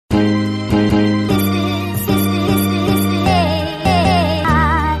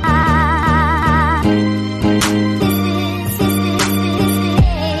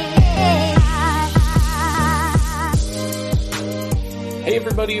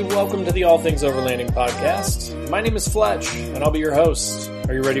everybody. Welcome to the All Things Overlanding podcast. My name is Fletch, and I'll be your host.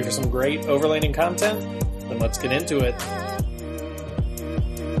 Are you ready for some great overlanding content? Then let's get into it.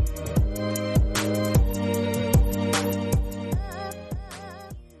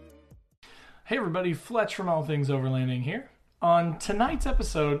 Hey everybody, Fletch from All Things Overlanding here. On tonight's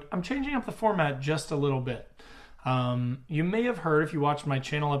episode, I'm changing up the format just a little bit. You may have heard, if you watched my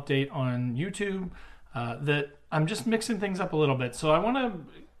channel update on YouTube, that I'm just mixing things up a little bit. So I want to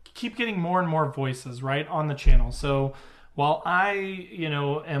keep getting more and more voices, right, on the channel. So while I,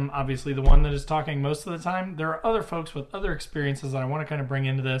 am obviously the one that is talking most of the time, there are other folks with other experiences that I want to kind of bring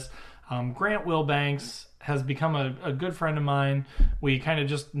into this. Grant Wilbanks has become a good friend of mine. We kind of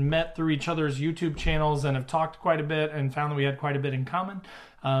just met through each other's YouTube channels and have talked quite a bit and found that we had quite a bit in common.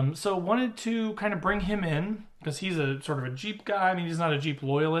 So wanted to kind of bring him in because he's a sort of a Jeep guy. I mean, he's not a Jeep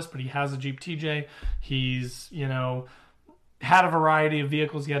loyalist, but he has a Jeep TJ. He's, had a variety of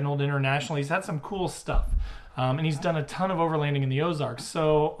vehicles. He had an old International. He's had some cool stuff. And he's done a ton of overlanding in the Ozarks.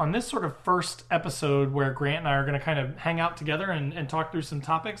 So on this sort of first episode where Grant and I are going to kind of hang out together and talk through some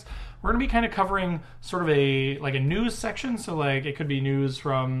topics, we're going to be kind of covering sort of a news section. So like it could be news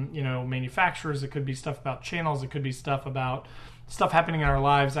from, manufacturers. It could be stuff about channels. It could be stuff about stuff happening in our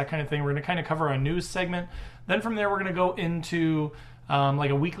lives, that kind of thing. We're going to kind of cover a news segment. Then from there, we're going to go into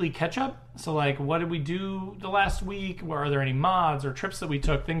a weekly catch-up. So like, what did we do the last week? Are there any mods or trips that we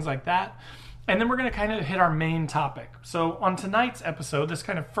took? Things like that. And then we're going to kind of hit our main topic. So on tonight's episode, this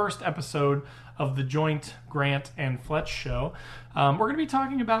kind of first episode of the joint Grant and Fletch show, we're going to be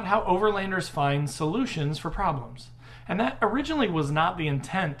talking about how overlanders find solutions for problems. And that originally was not the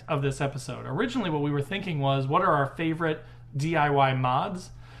intent of this episode. Originally, what we were thinking was, what are our favorite DIY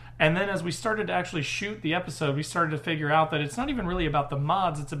mods? And then as we started to actually shoot the episode, we started to figure out that it's not even really about the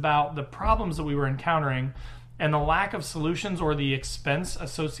mods, it's about the problems that we were encountering and the lack of solutions or the expense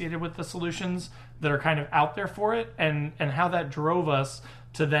associated with the solutions that are kind of out there for it, and how that drove us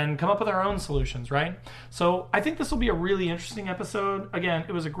to then come up with our own solutions, right? So I think this will be a really interesting episode. Again,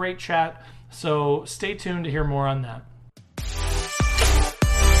 it was a great chat, so stay tuned to hear more on that.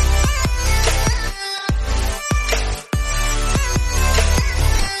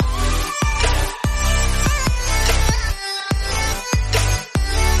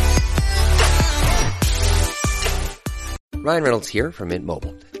 Ryan Reynolds here from Mint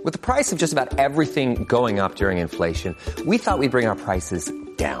Mobile. With the price of just about everything going up during inflation, we thought we'd bring our prices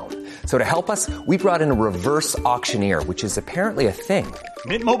down. So to help us, we brought in a reverse auctioneer, which is apparently a thing.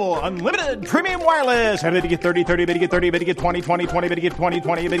 Mint Mobile Unlimited Premium Wireless. How to get 30, 30, bit to get 30, bit to get 20, 20, 20, bit to get 20,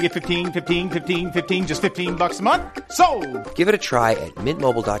 20, bit to get 15, 15, 15, 15, just $15 a month? Sold! Give it a try at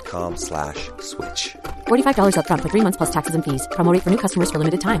mintmobile.com/switch. $45 up front for 3 months plus taxes and fees. Promo rate for new customers for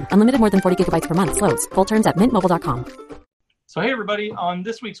limited time. Unlimited more than 40 gigabytes per month. Slows full terms at mintmobile.com. So hey everybody, on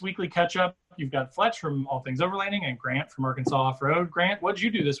this week's weekly catch-up, you've got Fletch from All Things Overlanding and Grant from Arkansas Off-Road. Grant, what did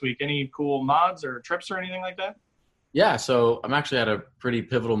you do this week? Any cool mods or trips or anything like that? Yeah, so I'm actually at a pretty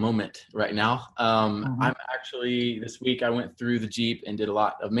pivotal moment right now. I'm actually, this week I went through the Jeep and did a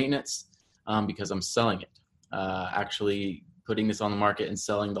lot of maintenance because I'm selling it. Actually putting this on the market and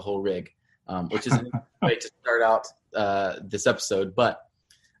selling the whole rig, which is a way to start out this episode. But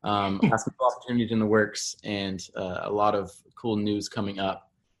I have some opportunities in the works and a lot of cool news coming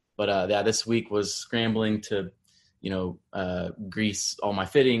up. But this week was scrambling to, grease all my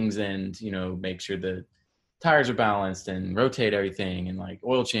fittings and, make sure the tires are balanced and rotate everything and like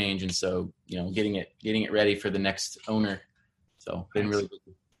oil change. And so, getting it ready for the next owner. So been really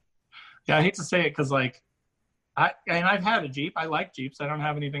busy. Yeah, I hate to say it because I've had a Jeep. I like Jeeps. I don't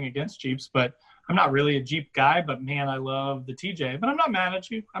have anything against Jeeps, but I'm not really a Jeep guy, but man, I love the TJ. But I'm not mad at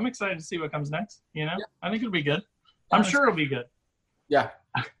you. I'm excited to see what comes next. Yeah. I think it'll be good. I'm sure it'll be good. Yeah.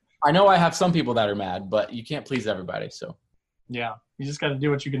 I know I have some people that are mad, but you can't please everybody. So yeah, you just got to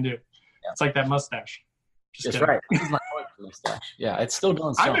do what you can do. Yeah. It's like that mustache. That's right. This is my mustache. Yeah, it's still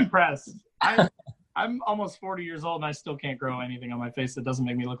going strong. I'm impressed. I'm almost 40 years old and I still can't grow anything on my face that doesn't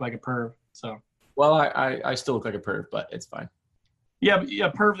make me look like a perv. So. Well, I still look like a perv, but it's fine. Yeah, a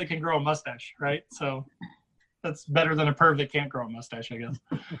perv that can grow a mustache, right? So that's better than a perv that can't grow a mustache, I guess.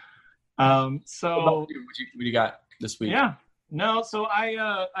 What you got this week? Yeah, no. So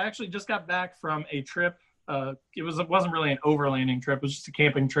I actually just got back from a trip. It wasn't really an overlanding trip. It was just a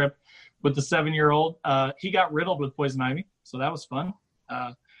camping trip with the 7-year-old. He got riddled with poison ivy, so that was fun.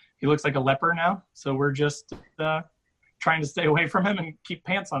 He looks like a leper now, so we're just trying to stay away from him and keep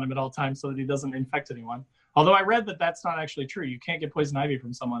pants on him at all times so that he doesn't infect anyone. Although I read that that's not actually true. You can't get poison ivy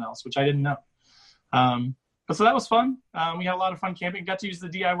from someone else, which I didn't know. But so that was fun. We had a lot of fun camping. Got to use the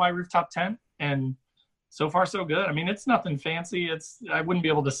DIY rooftop tent, and so far so good. I mean, it's nothing fancy. I wouldn't be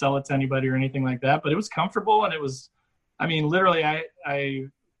able to sell it to anybody or anything like that, but it was comfortable, and it was, I mean, literally I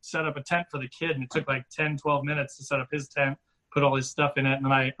set up a tent for the kid, and it took like 10, 12 minutes to set up his tent, put all his stuff in it, and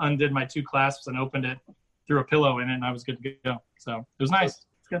then I undid my 2 clasps and opened it, threw a pillow in it, and I was good to go. So it was nice.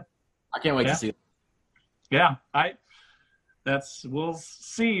 It's good. I can't wait to see it. Yeah, we'll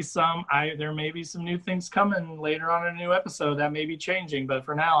see some. There may be some new things coming later on in a new episode that may be changing, but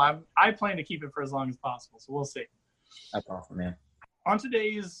for now, I plan to keep it for as long as possible. So we'll see. That's awesome, man. On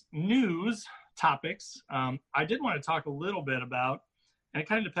today's news topics, I did want to talk a little bit about, and it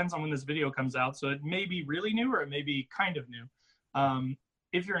kind of depends on when this video comes out. So it may be really new or it may be kind of new.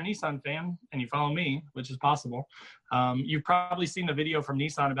 If you're a Nissan fan and you follow me, which is possible, you've probably seen the video from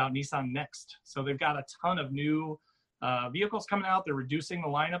Nissan about Nissan Next. So they've got a ton of new vehicles coming out. They're reducing the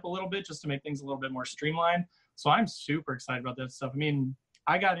lineup a little bit just to make things a little bit more streamlined. So I'm super excited about that stuff. I mean,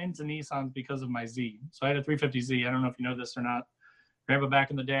 I got into Nissans because of my Z. So I had a 350Z. I don't know if you know this or not. Grandpa back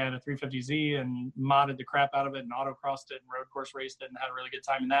in the day, I had a 350Z and modded the crap out of it and autocrossed it and road course raced it and had a really good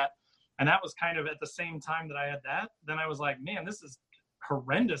time in that. And that was kind of at the same time that I had that. Then I was like, man, this is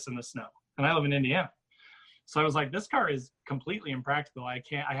horrendous in the snow. And I live in Indiana. So I was like, this car is completely impractical. I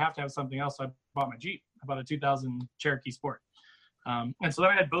have to have something else. So I bought my Jeep. I bought a 2000 Cherokee Sport. And so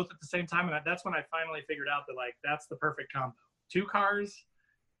then I had both at the same time. And that's when I finally figured out that, like, that's the perfect combo. 2 cars,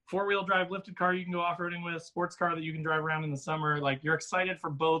 4-wheel drive lifted car you can go off-roading with, sports car that you can drive around in the summer. Like, you're excited for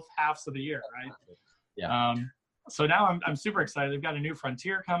both halves of the year, right? Yeah. So now I'm super excited. They've got a new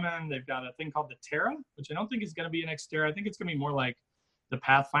Frontier coming. They've got a thing called the Terra, which I don't think is going to be an Xterra. I think it's going to be more like the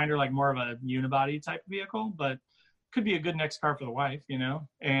Pathfinder, like more of a unibody type vehicle, but could be a good next car for the wife, you know?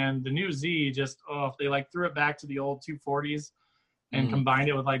 And the new Z just, if they like threw it back to the old 240s and combined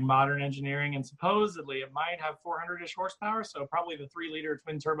it with like modern engineering, and supposedly it might have 400-ish horsepower. So probably the 3-liter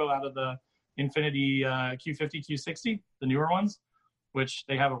twin turbo out of the Infiniti Q50, Q60, the newer ones, which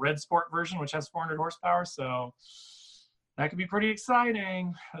they have a red sport version, which has 400 horsepower. So that could be pretty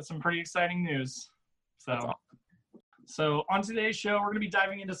exciting. That's some pretty exciting news. So on today's show, we're going to be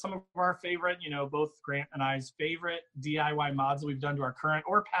diving into some of our favorite, both Grant and I's favorite DIY mods that we've done to our current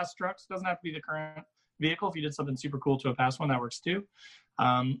or past trucks. It doesn't have to be the current vehicle. If you did something super cool to a past one, that works too.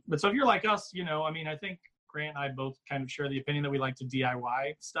 But so if you're like us, I think Grant and I both kind of share the opinion that we like to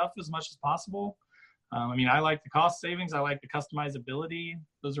DIY stuff as much as possible. I like the cost savings. I like the customizability.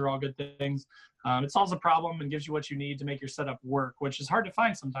 Those are all good things. It solves a problem and gives you what you need to make your setup work, which is hard to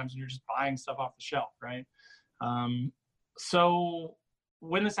find sometimes when you're just buying stuff off the shelf, right? So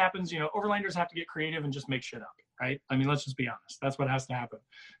when this happens, overlanders have to get creative and just make shit up, right? Let's just be honest. That's what has to happen.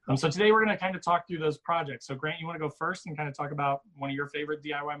 So today we're going to kind of talk through those projects. So Grant, you want to go first and kind of talk about one of your favorite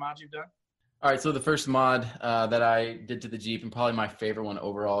DIY mods you've done? All right, so the first mod that I did to the Jeep, and probably my favorite one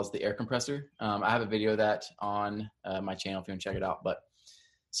overall, is the air compressor. I have a video of that on my channel if you want to check it out. But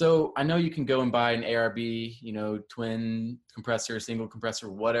so I know you can go and buy an ARB, twin compressor, single compressor,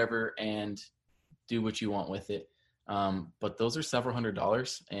 whatever, and do what you want with it. But those are several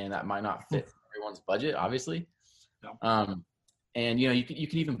 $100s, and that might not fit everyone's budget, obviously. No. And you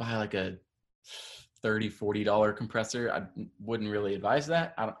can even buy like a $30, $40 compressor. I wouldn't really advise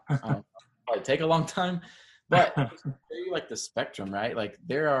that. I don't probably take a long time, but like the spectrum, right? Like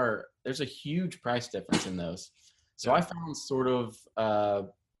there's a huge price difference in those. So I found sort of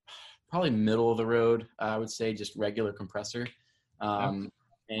probably middle of the road, I would say, just regular compressor. And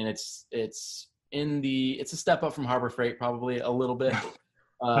it's a step up from Harbor Freight, probably a little bit.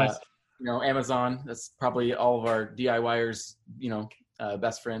 Nice. Amazon, that's probably all of our DIYers,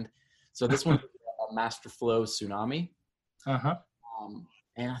 best friend. So this one is a Masterflow Tsunami. Uh-huh.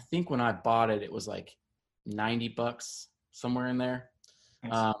 And I think when I bought it, it was like $90, somewhere in there.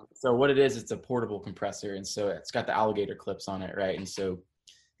 Nice. So what it is, it's a portable compressor. And so it's got the alligator clips on it, right? And so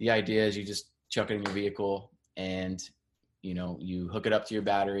the idea is you just chuck it in your vehicle and, you hook it up to your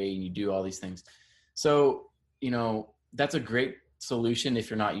battery and you do all these things. So, that's a great solution if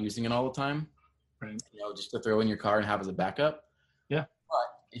you're not using it all the time, right? Just to throw in your car and have as a backup. Yeah. But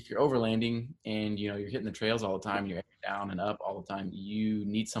if you're overlanding and, you're hitting the trails all the time, you're down and up all the time, you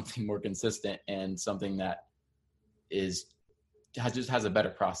need something more consistent and something that just has a better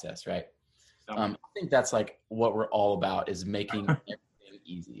process, right? I think that's like what we're all about, is making everything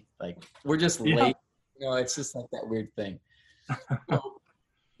easy. Like we're just late, it's just like that weird thing. So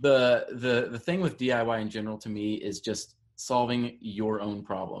the thing with DIY in general to me is just solving your own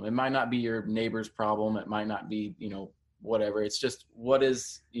problem. It might not be your neighbor's problem. It might not be, whatever. It's just what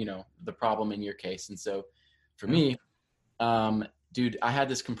is, the problem in your case. And so for me, dude, I had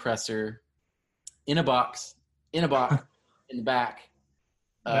this compressor in a box, in the back,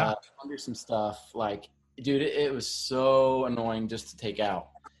 under some stuff. Like Dude, it was so annoying just to take out.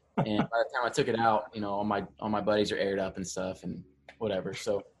 And by the time I took it out, you know, all my buddies are aired up and stuff and whatever.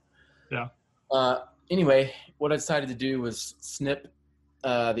 So Yeah. Anyway, what I decided to do was snip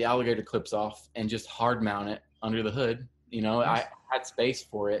the alligator clips off and just hard mount it under the hood. You know, I had space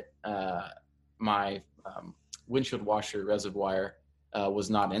for it. My windshield washer reservoir was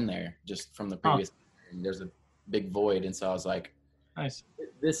not in there just from the previous. There's a big void, and so I was like, nice.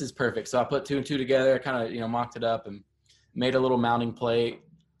 This is perfect. So I put 2 and 2 together, kind of, you know, mocked it up and made a little mounting plate,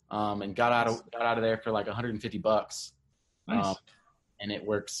 and got out of there for like $150. Nice. And it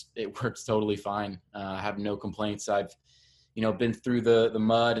works totally fine. I have no complaints. I've, you know, been through the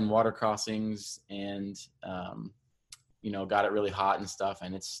mud and water crossings and, you know, got it really hot and stuff,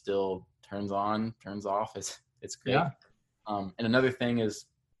 and it still turns on, turns off. It's great. Yeah. And another thing is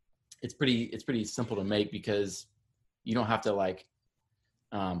it's pretty simple to make because you don't have to like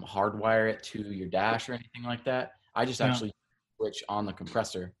hardwire it to your dash or anything like that. I just actually switch on the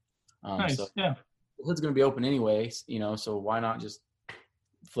compressor. Nice. So yeah. the hood's going to be open anyways, you know, so why not just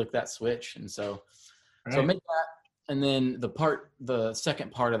flick that switch? And so I made that. And then the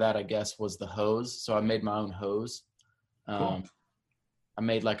second part of that, I guess, was the hose. So I made my own hose. Cool. I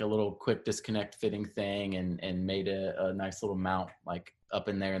made like a little quick disconnect fitting thing and made a nice little mount like up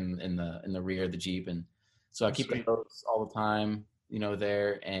in there in the rear of the Jeep. And so I keep the hose all the time, you know,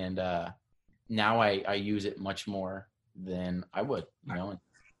 there. And now I use it much more than I would, you know, and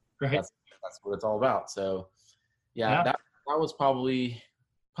that's what it's all about. So yeah. that was probably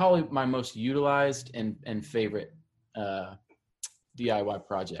my most utilized and favorite DIY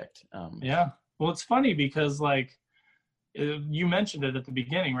project. Yeah. Well, it's funny because like you mentioned it at the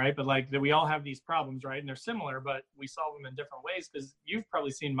beginning, right? But like that we all have these problems, right? And they're similar, but we solve them in different ways because you've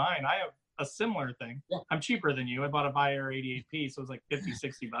probably seen mine. I have a similar thing. Yeah. I'm cheaper than you. I bought a Bi-Air 88P, so it was like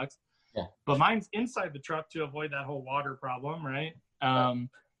 $50-$60. Yeah. But mine's inside the truck to avoid that whole water problem, right?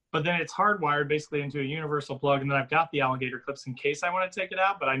 But then it's hardwired basically into a universal plug, and then I've got the alligator clips in case I want to take it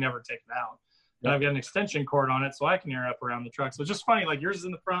out, but I never take it out. And I've got an extension cord on it so I can air up around the truck. So it's just funny, like yours is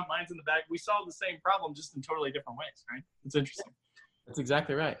in the front, mine's in the back. We solve the same problem just in totally different ways, right? It's interesting. That's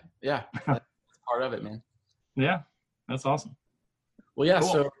exactly right. Yeah, that's part of it, man. Yeah, that's awesome. Well, yeah,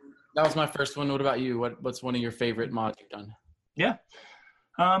 cool. So that was my first one. What about you? What's one of your favorite mods you've done? Yeah.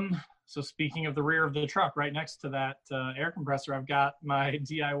 So speaking of the rear of the truck, right next to that air compressor, I've got my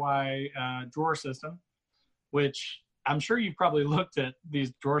DIY drawer system, which I'm sure you've probably looked at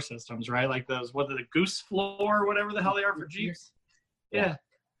these drawer systems, right? Like those, what are the goose floor, whatever the hell they are for Jeeps. Yeah.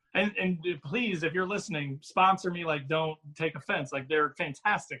 And please, if you're listening, sponsor me. Like, don't take offense. Like, they're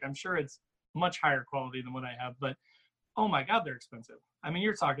fantastic. I'm sure it's much higher quality than what I have, but oh my God, they're expensive. I mean,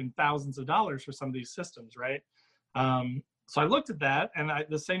 you're talking thousands of dollars for some of these systems, right? So I looked at that, and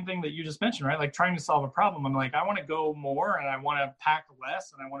the same thing that you just mentioned, right? Like trying to solve a problem. I'm like, I want to go more, and I want to pack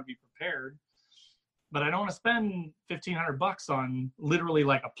less, and I want to be prepared. But I don't want to spend $1,500 on literally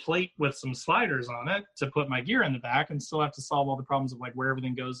like a plate with some sliders on it to put my gear in the back and still have to solve all the problems of like where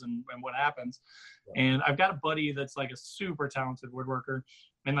everything goes and what happens. Yeah. And I've got a buddy that's like a super talented woodworker,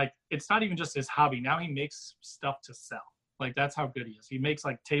 and like, it's not even just his hobby. Now he makes stuff to sell. Like, that's how good he is. He makes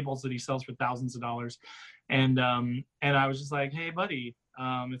like tables that he sells for thousands of dollars. And I was just like, hey buddy,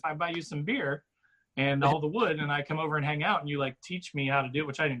 if I buy you some beer and all the wood and I come over and hang out and you like teach me how to do it,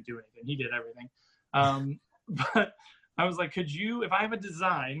 which I didn't do anything. He did everything. But I was like, could you, if I have a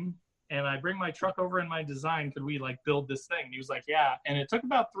design and I bring my truck over in my design, could we like build this thing? And he was like, yeah. And it took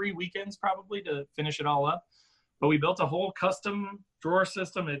about 3 weekends probably to finish it all up. But we built a whole custom drawer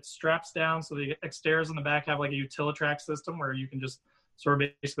system. It straps down. So the exteriors on the back have like a Utilitrack system where you can just sort of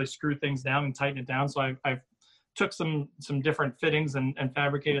basically screw things down and tighten it down. So I've took some different fittings and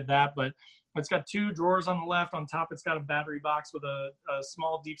fabricated that. But it's got 2 drawers on the left. On top, it's got a battery box with a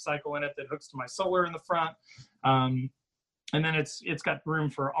small deep cycle in it that hooks to my solar in the front. And then it's got room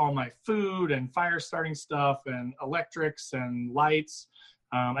for all my food and fire starting stuff and electrics and lights.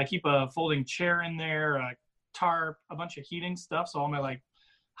 I keep a folding chair in there, a tarp, a bunch of heating stuff. So all my like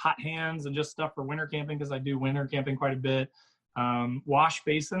hot hands and just stuff for winter camping, because I do winter camping quite a bit. Wash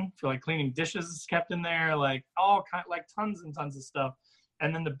basin for like cleaning dishes is kept in there, like all kind, like tons and tons of stuff.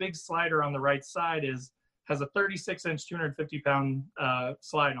 And then the big slider on the right side has a 36-inch, 250-pound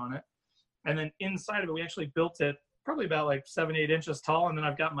slide on it. And then inside of it, we actually built it probably about like 7-8 inches tall. And then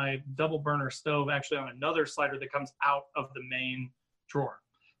I've got my double burner stove actually on another slider that comes out of the main drawer.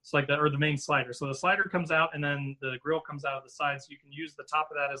 It's like that, or the main slider. So the slider comes out and then the grill comes out of the side. So you can use the top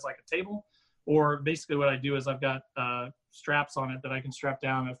of that as like a table. Or basically what I do is I've got straps on it that I can strap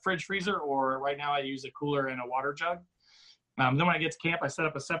down a fridge freezer, or right now I use a cooler and a water jug. Then when I get to camp, I set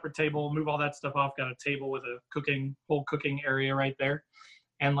up a separate table, move all that stuff off, got a table with a whole cooking area right there.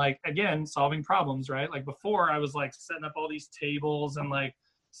 And like, again, solving problems, right? Like before I was like setting up all these tables and like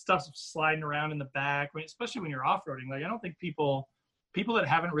stuff sliding around in the back, especially when you're off-roading. Like, I don't think people that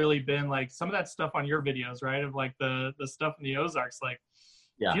haven't really been like some of that stuff on your videos, right? Of like the stuff in the Ozarks, like,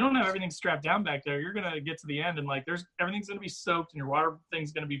 if you don't have everything strapped down back there, you're going to get to the end and like everything's going to be soaked and your water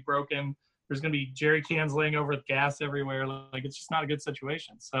thing's going to be broken. There's going to be jerry cans laying over with gas everywhere. Like, it's just not a good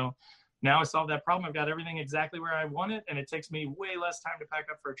situation. So now I solved that problem. I've got everything exactly where I want it, and it takes me way less time to pack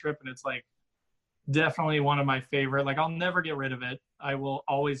up for a trip. And it's like definitely one of my favorite. Like, I'll never get rid of it. I will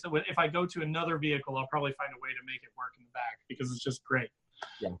always, if I go to another vehicle, I'll probably find a way to make it work in the back because it's just great.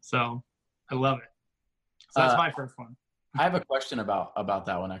 Yeah. So I love it. So that's my first one. I have a question about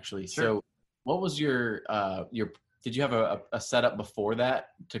that one actually. Sure. So what was your did you have a setup before that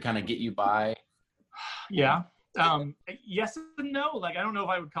to kind of get you by? Yeah. Yes and no. Like, I don't know if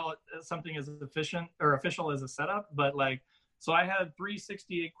I would call it something as efficient or official as a setup, but like, so I had 3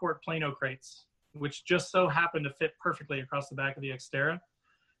 68-quart Plano crates, which just so happened to fit perfectly across the back of the Xterra.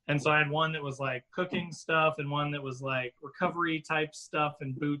 And so I had one that was like cooking stuff and one that was like recovery type stuff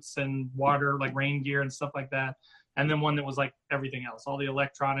and boots and water, like rain gear and stuff like that. And then one that was like everything else, all the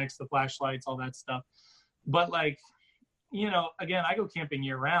electronics, the flashlights, all that stuff. But like, you know, again, I go camping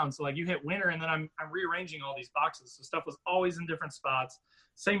year round. So like you hit winter and then I'm rearranging all these boxes. So stuff was always in different spots.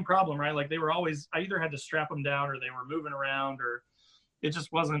 Same problem, right? Like they were always, I either had to strap them down or they were moving around or it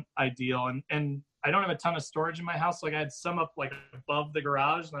just wasn't ideal. And I don't have a ton of storage in my house. Like I had some up like above the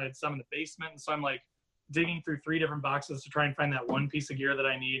garage and I had some in the basement. And so I'm like digging through 3 different boxes to try and find that one piece of gear that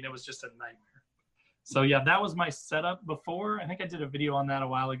I need. And it was just a nightmare. So yeah, that was my setup before. I think I did a video on that a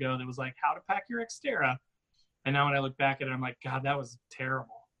while ago that was like how to pack your Xterra. And now when I look back at it, I'm like, God, that was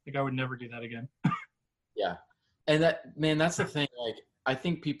terrible. Like I would never do that again. Yeah. And that's the thing. Like, I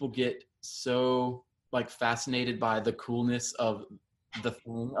think people get so like fascinated by the coolness of the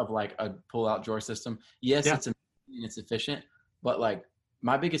thing of like a pull out drawer system. Yes, yeah. It's efficient, but like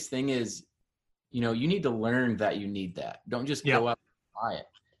my biggest thing is, you know, you need to learn that you need that. Don't just go out and buy it.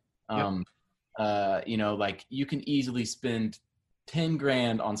 You know, like you can easily spend 10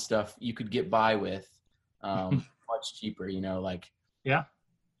 grand on stuff you could get by with much cheaper, you know, like, I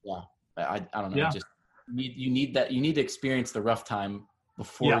don't know. Just you need to experience the rough time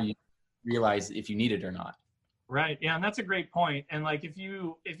before you realize if you need it or not. Right. Yeah. And that's a great point. And like, if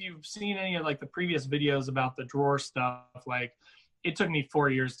you've seen any of like the previous videos about the drawer stuff, like it took me 4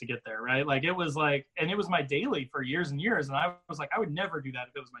 years to get there. Right. Like it was like, and it was my daily for years and years. And I was like, I would never do that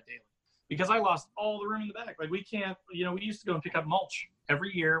if it was my daily because I lost all the room in the back. Like we can't, you know, we used to go and pick up mulch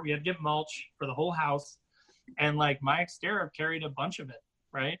every year. We had to get mulch for the whole house. And like my Xterra carried a bunch of it.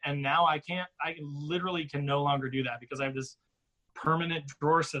 Right. And now I literally can no longer do that because I have this permanent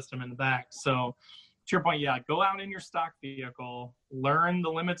drawer system in the back. So to your point, go out in your stock vehicle, learn the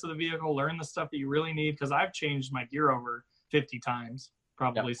limits of the vehicle, learn the stuff that you really need. Cause I've changed my gear over 50 times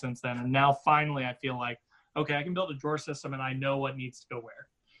probably since then. And now finally I feel like, okay, I can build a drawer system and I know what needs to go where.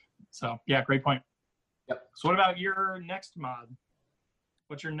 So yeah, great point. Yep. So what about your next mod?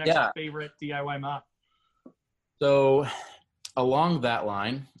 What's your next favorite DIY mod? So along that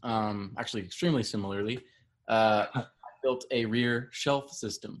line, actually extremely similarly, I built a rear shelf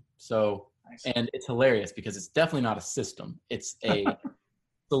system. So, and it's hilarious because it's definitely not a system. It's a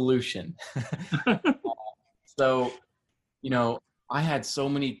solution. So, you know, I had so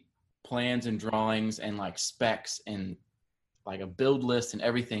many plans and drawings and like specs and like a build list and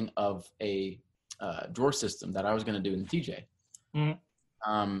everything of a drawer system that I was going to do in the TJ.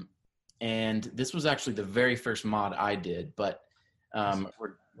 Mm-hmm. And this was actually the very first mod I did, but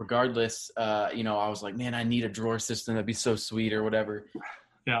regardless, you know, I was like, man, I need a drawer system. That'd be so sweet or whatever.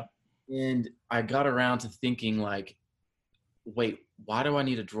 Yeah. And I got around to thinking like, wait, why do I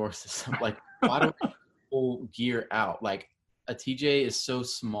need a drawer system? Like, why do I pull gear out? Like a TJ is so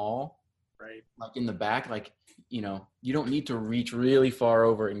small, right? Like in the back, like, you know, you don't need to reach really far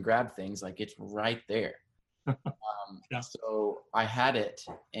over and grab things. Like it's right there. So I had it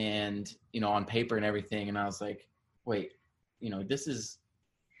and, you know, on paper and everything. And I was like, wait, you know, this is,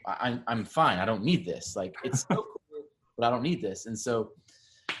 I'm fine. I don't need this. Like it's so cool, but I don't need this. And so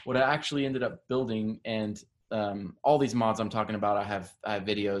what I actually ended up building and all these mods I'm talking about, I have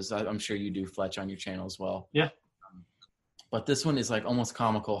videos. I'm sure you do, Fletch, on your channel as well. Yeah. But this one is like almost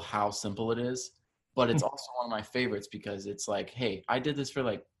comical how simple it is, but it's also one of my favorites because it's like, hey, I did this for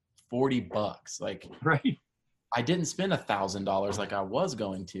like $40. Like, right. I didn't spend $1,000 like I was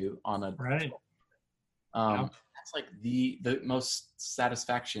going to on a right. That's like the most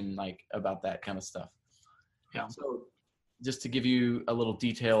satisfaction like about that kind of stuff. Yeah. So just to give you a little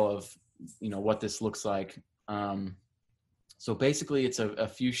detail of, what this looks like. So basically it's a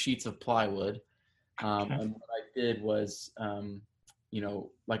few sheets of plywood. And what I did was,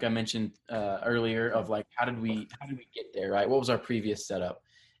 like I mentioned earlier, of like, how did we get there, right? What was our previous setup?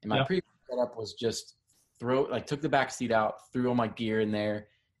 And my previous setup was just took the back seat out, threw all my gear in there,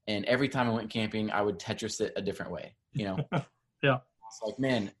 and every time I went camping, I would Tetris it a different way, Yeah. It's like,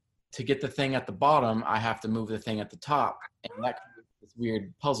 man, to get the thing at the bottom, I have to move the thing at the top, and that creates this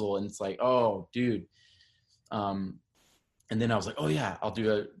weird puzzle. And it's like, oh, dude. And then I was like, oh yeah, I'll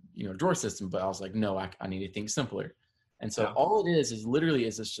do a drawer system, but I was like, no, I need to think simpler. And so all it is literally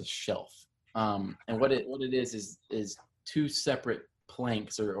is just a shelf. And what it is two separate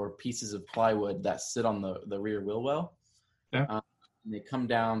planks or pieces of plywood that sit on the rear wheel well. Yeah. And they come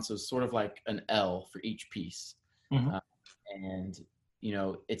down, so sort of like an L for each piece. Mm-hmm. And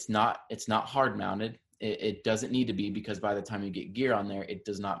it's not hard mounted. It doesn't need to be, because by the time you get gear on there, it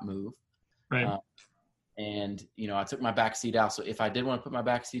does not move. Right. And I took my back seat out. So if I did want to put my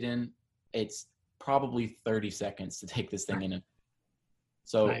back seat in, it's probably 30 seconds to take this thing in.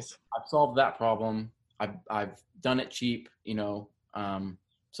 So nice. I've solved that problem. I've done it cheap,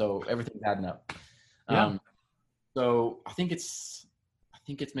 so everything's adding up. Yeah. So I think it's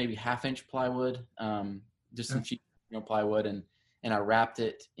maybe 1/2 inch plywood, just some cheap, plywood, and I wrapped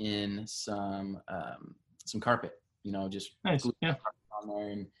it in some carpet, just nice. Glued on there,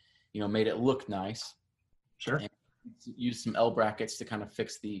 and made it look nice. Sure. And use some L brackets to kind of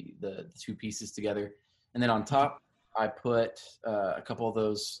fix the two pieces together, and then on top I put a couple of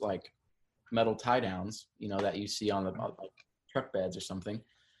those like metal tie downs, that you see on the like truck beds or something.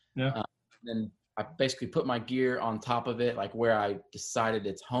 Yeah. Then I basically put my gear on top of it, like where I decided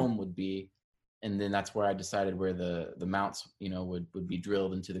its home would be, and then that's where I decided where the mounts, would be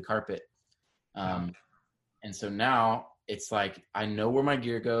drilled into the carpet. And so now it's like I know where my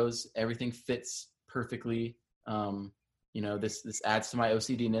gear goes. Everything fits perfectly. This adds to my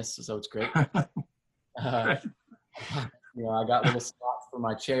OCD-ness, so it's great. I got little slots for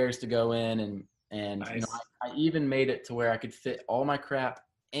my chairs to go in, and nice. I even made it to where I could fit all my crap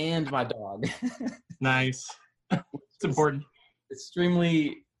and my dog. Nice. It's important.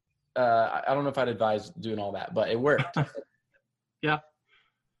 Extremely. I don't know if I'd advise doing all that, but it worked. Yeah.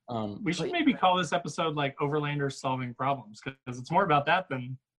 We should maybe call this episode like Overlanders Solving Problems, because it's more about that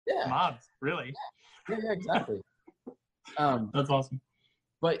than mods, really. Yeah, exactly. That's awesome.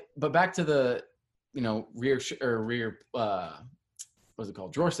 But back to the rear what's it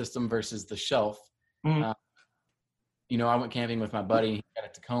called, drawer system versus the shelf. Mm-hmm. I went camping with my buddy. He got a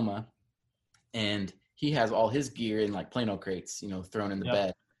Tacoma, and he has all his gear in like Plano crates, thrown in the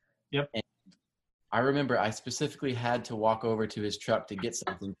bed. Yep. And I remember I specifically had to walk over to his truck to get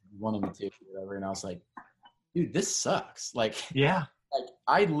something he wanted me to, whatever. And I was like, dude, this sucks. Like, yeah. Like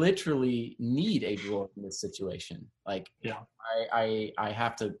I literally need a drawer in this situation. Like, yeah, I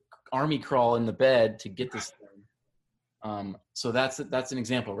have to army crawl in the bed to get this thing. So that's an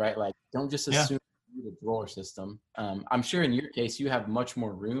example, right? Like, don't just assume you need a drawer system. I'm sure in your case you have much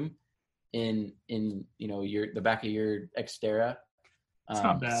more room in the back of your Xterra. It's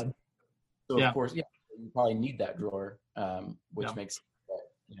not bad. So of course, you probably need that drawer, which makes sense.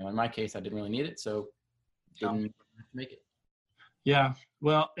 But, in my case, I didn't really need it, so didn't make it. Yeah,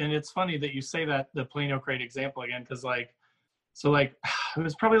 well, and it's funny that you say that, the Plano crate example again, because it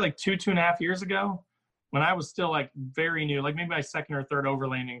was probably like 2.5 years ago when I was still like very new, like maybe my second or third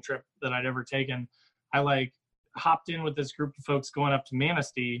overlanding trip that I'd ever taken. I like hopped in with this group of folks going up to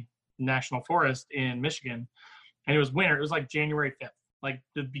Manistee National Forest in Michigan, and it was winter. It was like January 5th, like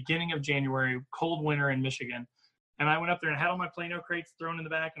the beginning of January, cold winter in Michigan. And I went up there and had all my Plano crates thrown in the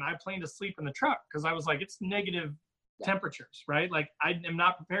back, and I planned to sleep in the truck because I was like, it's negative temperatures, right? Like I am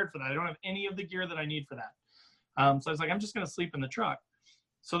not prepared for that. I don't have any of the gear that I need for that. So I was like, I'm just going to sleep in the truck.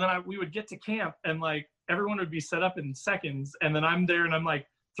 So then we would get to camp, and like everyone would be set up in seconds. And then I'm there and I'm like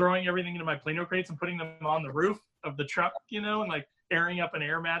throwing everything into my Plano crates and putting them on the roof of the truck, and like airing up an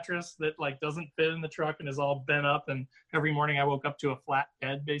air mattress that like doesn't fit in the truck and is all bent up. And every morning I woke up to a flat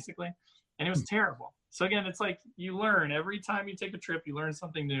bed basically. And it was terrible. So again, it's like you learn every time you take a trip, you learn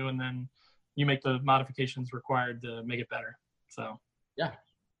something new, and then you make the modifications required to make it better. So yeah,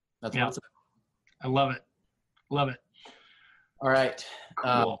 that's awesome. I love it. Love it. All right.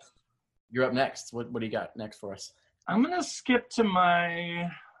 Cool. You're up next. What do you got next for us? I'm going to skip to my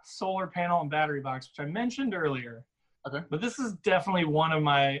solar panel and battery box, which I mentioned earlier. Okay. But this is definitely one of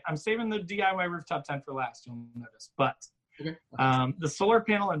I'm saving the DIY rooftop tent for last, you'll notice. But okay. The solar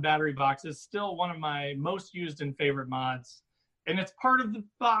panel and battery box is still one of my most used and favorite mods. And it's part of the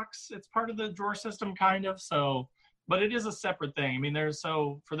box. It's part of the drawer system, kind of. So but it is a separate thing. I mean,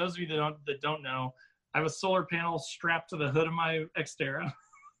 for those of you that don't know, I have a solar panel strapped to the hood of my Xterra,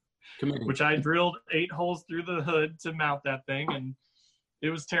 which I drilled 8 holes through the hood to mount that thing, and it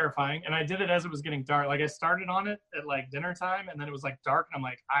was terrifying. And I did it as it was getting dark. Like I started on it at like dinner time, and then it was like dark, and I'm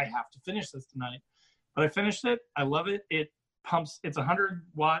like, I have to finish this tonight. But I finished it. I love it. It pumps. It's a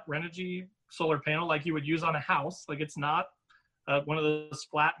 100-watt Renogy solar panel like you would use on a house. Like it's not one of those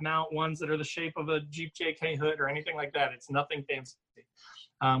flat mount ones that are the shape of a Jeep JK hood or anything like that. It's nothing fancy.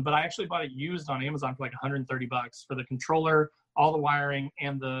 But I actually bought it used on Amazon for like $130 for the controller, all the wiring,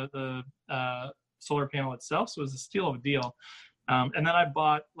 and the solar panel itself. So it was a steal of a deal. And then I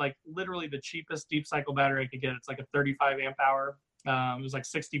bought like literally the cheapest deep cycle battery I could get. It's like a 35 amp hour. It was like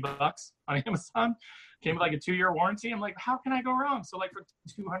 $60 on Amazon. Came with like a 2-year warranty. I'm like, how can I go wrong? So like for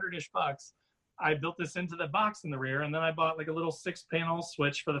 200-ish bucks, I built this into the box in the rear, and then I bought like a little 6-panel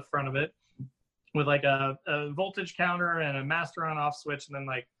switch for the front of it with like a voltage counter and a master on off switch, and then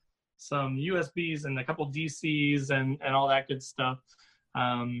like some USBs and a couple DCs and all that good stuff.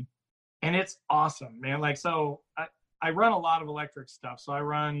 And it's awesome, man. Like, so I run a lot of electric stuff. So I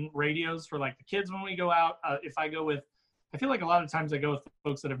run radios for like the kids when we go out. If I go with, I feel like a lot of times I go with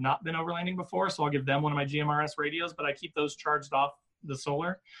folks that have not been overlanding before. So I'll give them one of my GMRS radios, but I keep those charged off the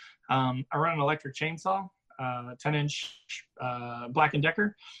solar. I run an electric chainsaw, 10-inch Black &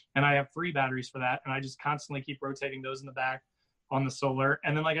 Decker, and I have 3 batteries for that. And I just constantly keep rotating those in the back on the solar.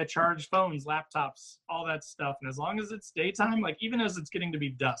 And then like I charge phones, laptops, all that stuff. And as long as it's daytime, like even as it's getting to be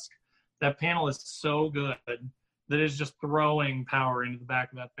dusk, that panel is so good that it's just throwing power into the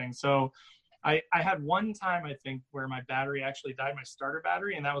back of that thing. So I had one time, I think, where my battery actually died, my starter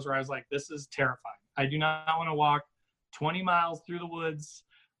battery. And that was where I was like, this is terrifying. I do not want to walk 20 miles through the woods,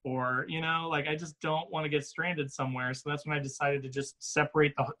 or, you know, like I just don't want to get stranded somewhere. So that's when I decided to just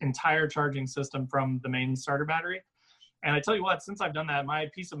separate the entire charging system from the main starter battery. And I tell you what, since I've done that, my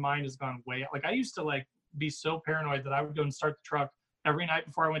peace of mind has gone way, like I used to like be so paranoid that I would go and start the truck every night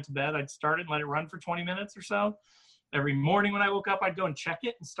before I went to bed. I'd start it and let it run for 20 minutes or so. Every morning when I woke up, I'd go and check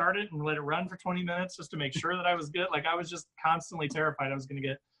it and start it and let it run for 20 minutes just to make sure that I was good. Like I was just constantly terrified I was going to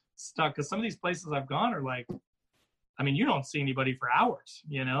get stuck, because some of these places I've gone are like, I mean, you don't see anybody for hours,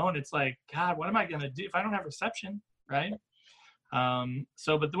 you know, and it's like, God, what am I going to do if I don't have reception? Right.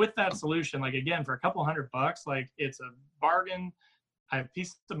 But with that solution, like, again, for a couple $100, like it's a bargain. I have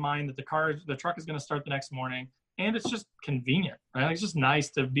peace of mind that the truck is going to start the next morning, and it's just convenient, right? Like, it's just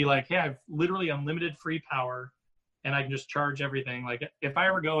nice to be like, hey, I've literally unlimited free power and I can just charge everything. Like if I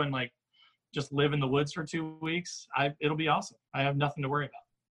ever go and like just live in the woods for 2 weeks, it'll be awesome. I have nothing to worry about.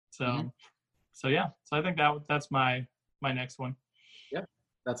 So, So yeah, so I think that's my next one. Yeah,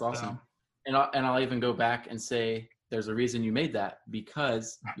 that's awesome. And I'll even go back and say there's a reason you made that,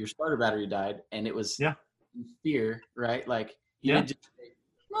 because your starter battery died, and it was in fear, right? Like you didn't just say,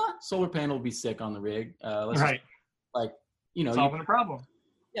 solar panel will be sick on the rig. Let's just, like, you know, solving a problem.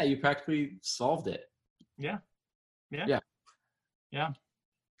 Yeah, you practically solved it. Yeah.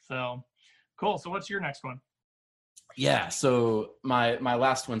 So cool. So what's your next one? Yeah. So my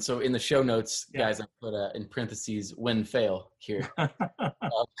last one. So in the show notes, guys, I put in parentheses "when fail" here.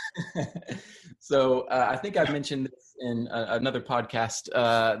 So I think I've mentioned this in another podcast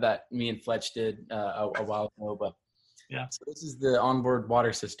that me and Fletch did a while ago. But so this is the onboard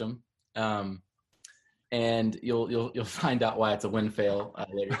water system, and you'll find out why it's a when fail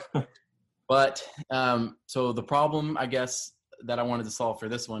later. But so the problem, I guess, that I wanted to solve for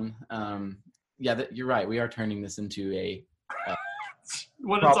this one. You're right. We are turning this into a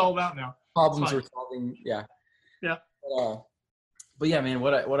what it's all about now. Problems we're solving. Yeah. But yeah, man,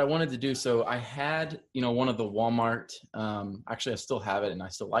 what I wanted to do. So I had, one of the Walmart. Actually, I still have it, and I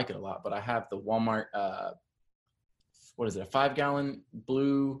still like it a lot. But I have the Walmart. What is it? A 5-gallon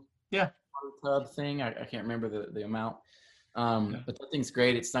blue tub thing. I can't remember the amount. But that thing's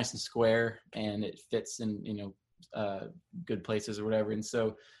great. It's nice and square, and it fits in good places or whatever. And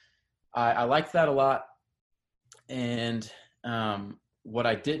so I liked that a lot. And what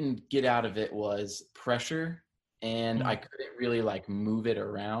I didn't get out of it was pressure, and I couldn't really like move it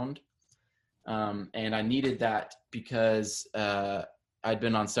around. And I needed that because I'd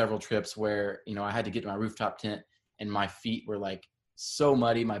been on several trips where, I had to get to my rooftop tent and my feet were like so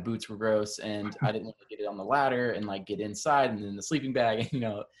muddy. My boots were gross, and I didn't want to get it on the ladder and like get inside and in the sleeping bag,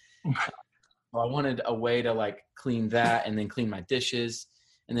 So I wanted a way to like clean that and then clean my dishes.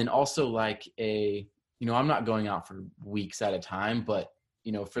 And then also like I'm not going out for weeks at a time, but,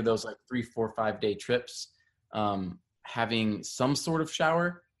 for those like 3, 4, 5-day trips, having some sort of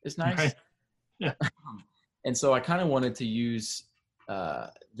shower is nice. Right. Yeah. And so I kind of wanted to use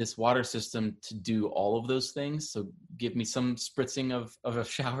this water system to do all of those things. So give me some spritzing of a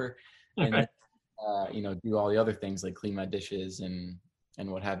shower, and then, do all the other things like clean my dishes and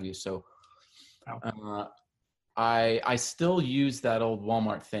what have you. So I still use that old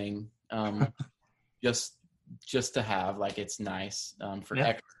Walmart thing, just to have, like, it's nice for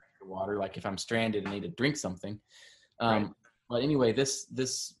extra water, like if I'm stranded and need to drink something. But anyway,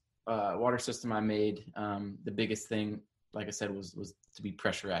 this water system I made, the biggest thing, like I said, was to be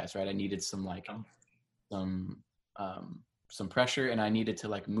pressurized, right? I needed some pressure, and I needed to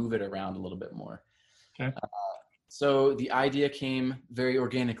like move it around a little bit more. Okay. So the idea came very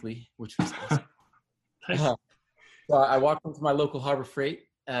organically, which was awesome. So I walked into my local Harbor Freight,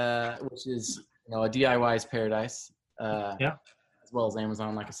 which is, a DIY's paradise, as well as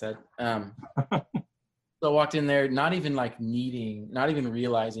Amazon, like I said. So I walked in there, not even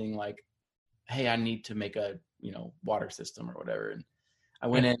realizing like, hey, I need to make a, water system or whatever. And I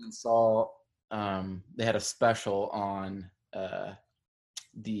went in and saw, they had a special on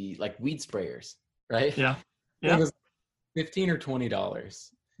the like weed sprayers, right? Yeah. It was $15 or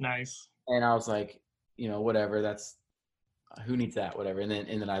 $20. Nice. And I was like, whatever, that's, who needs that, whatever. And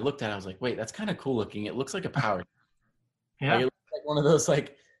then I looked at it, I was like, wait, that's kind of cool looking. It looks like a power. Yeah. Like, it looks like one of those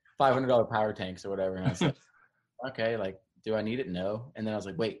like $500 power tanks or whatever. And I was like, okay, like, do I need it? No. And then I was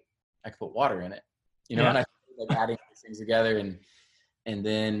like, wait, I could put water in it, and I started like adding these things together. And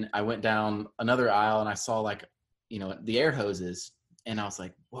then I went down another aisle and I saw like, the air hoses, and I was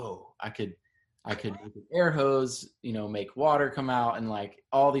like, whoa, I could make an air hose, make water come out and like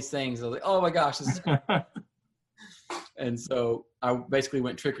all these things. I was like, oh my gosh, this is cool. And so I basically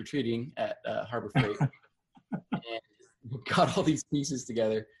went trick-or-treating at Harbor Freight and got all these pieces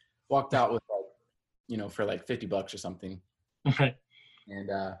together, walked out with like, for like $50 or something. Okay. And,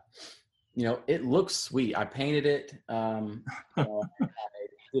 it looks sweet. I painted it. I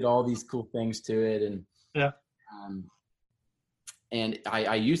did all these cool things to it. And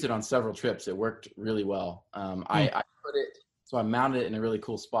I used it on several trips. It worked really well. I put it, so I mounted it in a really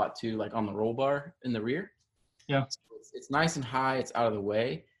cool spot too, like on the roll bar in the rear. Yeah. So it's nice and high. It's out of the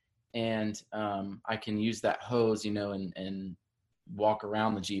way. And I can use that hose, and walk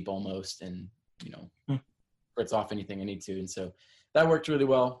around the Jeep almost, and, spritz off anything I need to. And so that worked really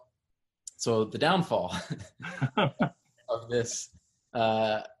well. So the downfall of this,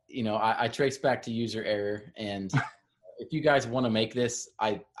 I trace back to user error. And if you guys want to make this,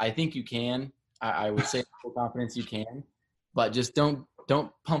 I think you can. I would say with confidence you can, but just don't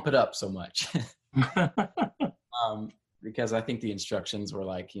pump it up so much. Because I think the instructions were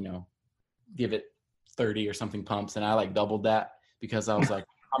like, give it 30 or something pumps. And I like doubled that because I was like,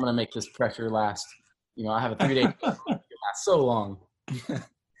 I'm going to make this pressure last, I have a 3-day, it lasts so long.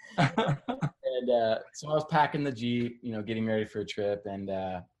 And so I was packing the Jeep, getting ready for a trip, and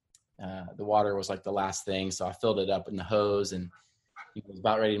the water was like the last thing. So I filled it up in the hose and was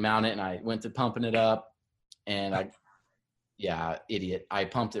about ready to mount it. And I went to pumping it up, and idiot. I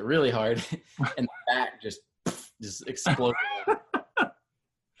pumped it really hard and the back just exploded.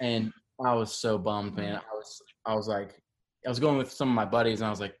 And I was so bummed, man. I was like, I was going with some of my buddies, and I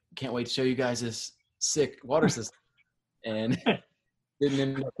was like, can't wait to show you guys this sick water system. And didn't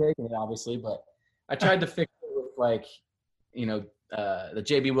end up taking it, obviously, but I tried to fix it with like, the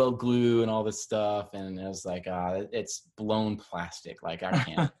JB Weld glue and all this stuff. And it was like, it's blown plastic. Like, I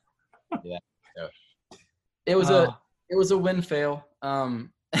can't do that. So it was a win fail.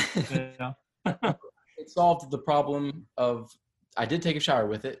 It solved the problem of, I did take a shower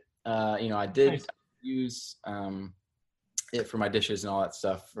with it. I did use it for my dishes and all that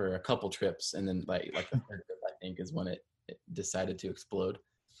stuff for a couple trips. And then like the third trip, I think, is when it decided to explode.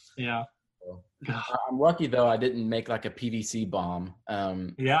 Yeah. So, I'm lucky though, I didn't make like a PVC bomb.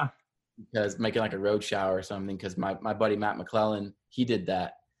 Because making like a road shower or something, because my buddy Matt McClellan, he did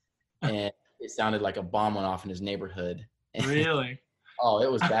that. And it sounded like a bomb went off in his neighborhood. Really? Oh,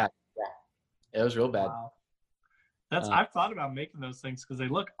 it was bad. Yeah. It was real bad. Wow. I've thought about making those things because they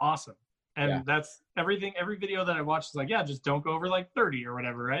look awesome. And that's everything. Every video that I watch is like, just don't go over like 30 or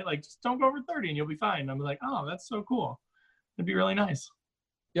whatever, right? Like, just don't go over 30 and you'll be fine. I'm like, oh, that's so cool. It'd be really nice.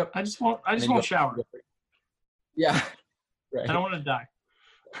 Yep. I just won't shower. Yeah. Right. I don't want to die.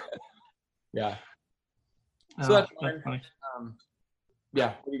 Yeah. So that's funny.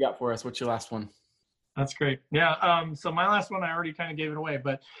 What do you got for us? What's your last one? That's great. Yeah. So my last one, I already kind of gave it away,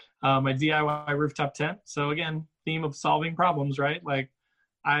 but my DIY rooftop tent. So again, theme of solving problems, right? Like,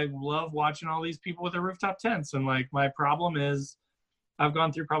 I love watching all these people with their rooftop tents. And like, my problem is I've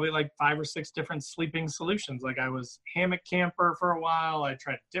gone through probably like 5 or 6 different sleeping solutions. Like, I was hammock camper for a while. I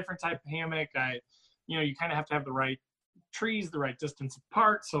tried a different type of hammock. You kind of have to have the right trees the right distance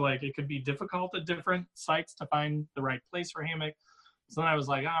apart. So like it could be difficult at different sites to find the right place for hammock. So then I was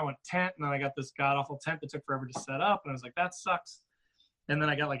like, I want a tent. And then I got this god awful tent that took forever to set up. And I was like, that sucks. And then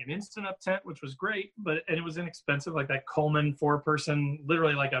I got like an instant up tent, which was great, and it was inexpensive. Like that Coleman 4-person,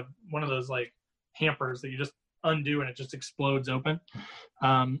 literally like one of those like hampers that you just undo and it just explodes open.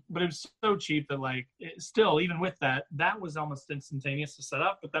 But it was so cheap that like still, even with that was almost instantaneous to set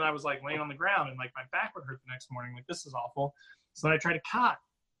up. But then I was like laying on the ground and like my back would hurt the next morning. Like, this is awful. So then I tried a cot.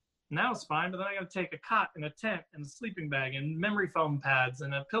 Now it's fine, but then I got to take a cot and a tent and a sleeping bag and memory foam pads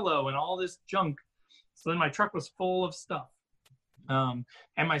and a pillow and all this junk. So then my truck was full of stuff. And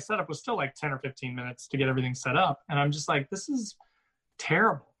my setup was still like 10 or 15 minutes to get everything set up. And I'm just like, this is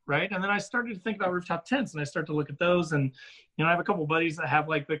terrible, right? And then I started to think about rooftop tents, and I started to look at those. And, I have a couple buddies that have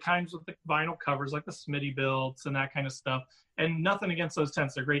like the kinds with the vinyl covers, like the Smitty builds and that kind of stuff. And nothing against those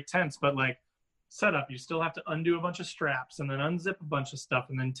tents. They're great tents, but like setup, you still have to undo a bunch of straps and then unzip a bunch of stuff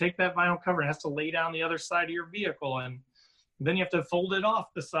and then take that vinyl cover and it has to lay down the other side of your vehicle. And then you have to fold it off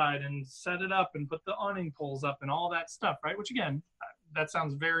the side and set it up and put the awning poles up and all that stuff, right? Which again, that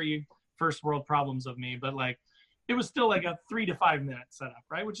sounds very first world problems of me, but like it was still like a 3 to 5 minute setup,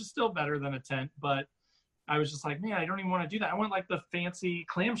 right? Which is still better than a tent, but I was just like, man, I don't even want to do that. I want like the fancy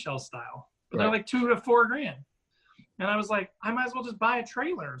clamshell style, but they're like $2 to $4 grand. And I was like, I might as well just buy a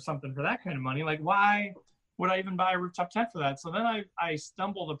trailer or something for that kind of money. Like, why would I even buy a rooftop tent for that? So then I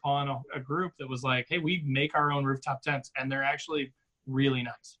stumbled upon a group that was like, hey, we make our own rooftop tents, and they're actually really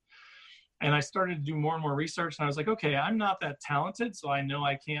nice. And I started to do more and more research, and I was like, okay, I'm not that talented, so I know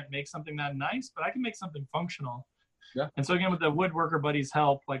I can't make something that nice, but I can make something functional. Yeah. And so again, with the woodworker buddy's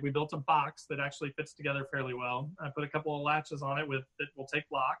help, like we built a box that actually fits together fairly well. I put a couple of latches on it that will take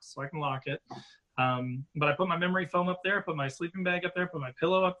locks, so I can lock it. But I put my memory foam up there, I put my sleeping bag up there, put my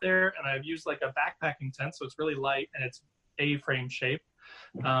pillow up there, and I've used like a backpacking tent, so it's really light and it's A-frame shape.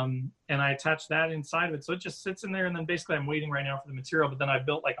 And I attached that inside of it, so it just sits in there. And then basically I'm waiting right now for the material, but then I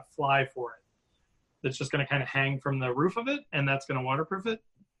built like a fly for it that's just going to kind of hang from the roof of it, and that's going to waterproof it.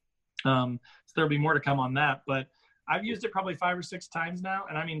 So there'll be more to come on that, but I've used it probably 5 or 6 times now,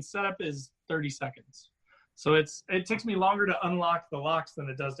 and I mean setup is 30 seconds. So it takes me longer to unlock the locks than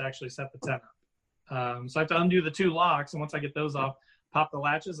it does to actually set the tent up. So I have to undo the 2 locks, and once I get those off, pop the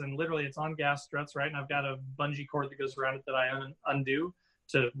latches, and literally it's on gas struts, right? And I've got a bungee cord that goes around it that I undo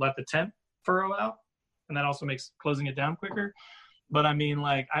to let the tent furrow out, and that also makes closing it down quicker. But I mean,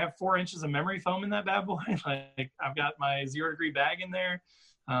 like, I have 4 inches of memory foam in that bad boy. Like, I've got my 0-degree bag in there.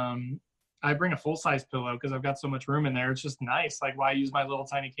 I bring a full-size pillow because I've got so much room in there. It's just nice. Like, why use my little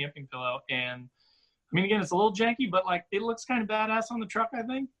tiny camping pillow? And I mean, again, it's a little janky, but like it looks kind of badass on the truck, I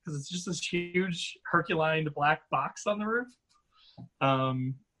think, because it's just this huge Herculean black box on the roof.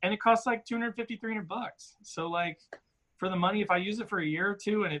 And it costs like $250, $300. So like for the money, if I use it for a year or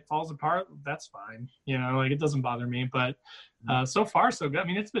 2 and it falls apart, that's fine. Like it doesn't bother me. But so far so good. I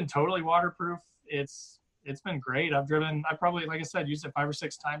mean, it's been totally waterproof. It's been great. I probably, like I said, used it 5 or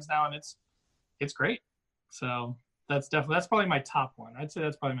 6 times now, and it's great. So that's probably my top one. I'd say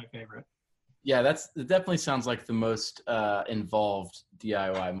that's probably my favorite. Yeah, it definitely sounds like the most involved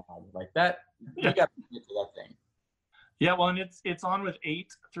DIY mod. Like that, you got to get to that thing. Yeah, well, and it's on with 8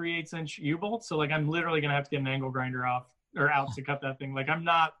 3/8-inch U-bolts, so like I'm literally gonna have to get an angle grinder out to cut that thing. Like I'm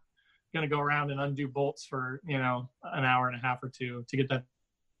not gonna go around and undo bolts for an hour and a half or 2 to get that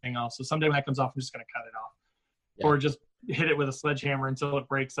thing off. So someday when that comes off, I'm just gonna cut it off, or just hit it with a sledgehammer until it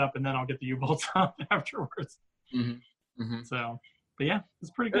breaks up, and then I'll get the U-bolts off afterwards. Mm-hmm. Mm-hmm. So. But yeah, it's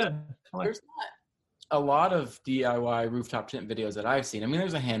pretty good. There's not a lot of DIY rooftop tent videos that I've seen. I mean,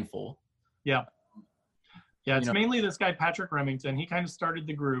 there's a handful. Yeah. Yeah, it's mainly this guy, Patrick Remington. He kind of started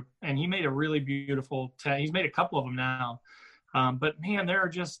the group, and he made a really beautiful tent. He's made a couple of them now. But man, they're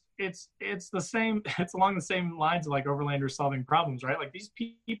just, it's the same, it's along the same lines of like overlanders solving problems, right? Like these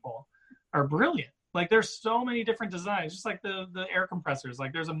people are brilliant. Like there's so many different designs, just like the air compressors.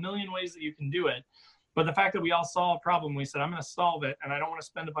 Like there's a million ways that you can do it. But the fact that we all saw a problem, we said, I'm going to solve it, and I don't want to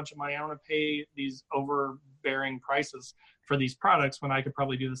spend a bunch of money. I don't want to pay these overbearing prices for these products when I could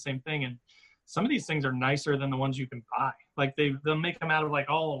probably do the same thing. And some of these things are nicer than the ones you can buy. Like they'll make them out of like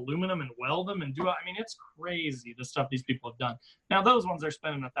all aluminum and weld them and I mean, it's crazy the stuff these people have done. Now those ones they're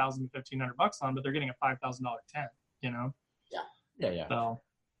spending $1,000 to $1,500 on, but they're getting a $5,000 tent. Yeah.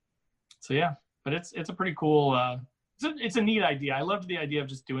 So yeah, but it's a pretty cool. It's a neat idea. I loved the idea of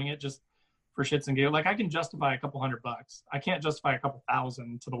just doing it just for shits and giggles. Like I can justify a couple $100. I can't justify a couple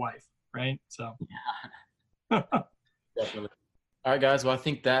 $1,000 to the wife, right? So definitely. All right, guys. Well, I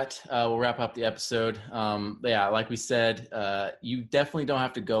think that will wrap up the episode. Yeah, like we said, you definitely don't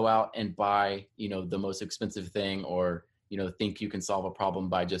have to go out and buy, the most expensive thing or, think you can solve a problem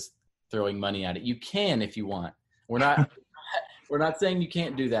by just throwing money at it. You can if you want. We're not saying you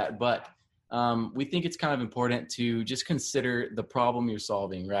can't do that, but we think it's kind of important to just consider the problem you're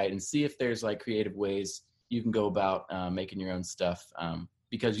solving, right? And see if there's like creative ways you can go about making your own stuff,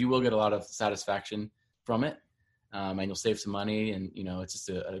 because you will get a lot of satisfaction from it, and you'll save some money, and it's just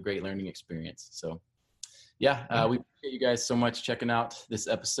a great learning experience. So yeah, we appreciate you guys so much checking out this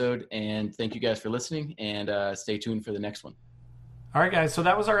episode, and thank you guys for listening, and stay tuned for the next one. All right, guys, so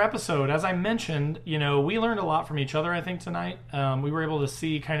that was our episode. As I mentioned, we learned a lot from each other, I think, tonight. We were able to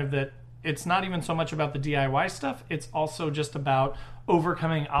see kind of that it's not even so much about the DIY stuff. It's also just about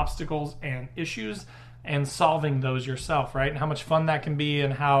overcoming obstacles and issues and solving those yourself, right? And how much fun that can be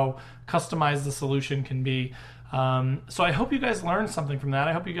and how customized the solution can be. So I hope you guys learned something from that.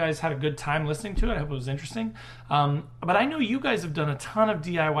 I hope you guys had a good time listening to it. I hope it was interesting. But I know you guys have done a ton of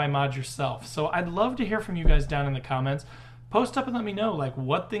DIY mods yourself. So I'd love to hear from you guys down in the comments. Post up and let me know, like,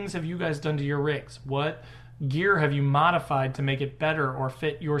 what things have you guys done to your rigs? What gear have you modified to make it better or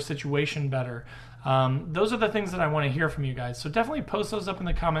fit your situation better? Those are the things that I want to hear from you guys. So definitely post those up in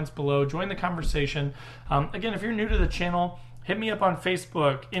the comments below. Join the conversation. Again, if you're new to the channel, hit me up on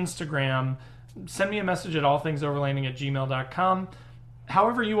Facebook, Instagram. Send me a message at allthingsoverlanding@gmail.com.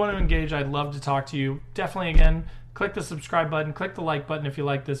 However you want to engage, I'd love to talk to you. Definitely, again, click the subscribe button, click the like button if you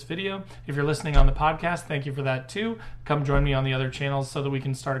like this video. If you're listening on the podcast, thank you for that too. Come join me on the other channels so that we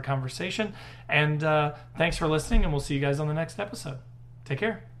can start a conversation. And thanks for listening, and we'll see you guys on the next episode. Take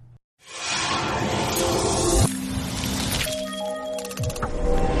care.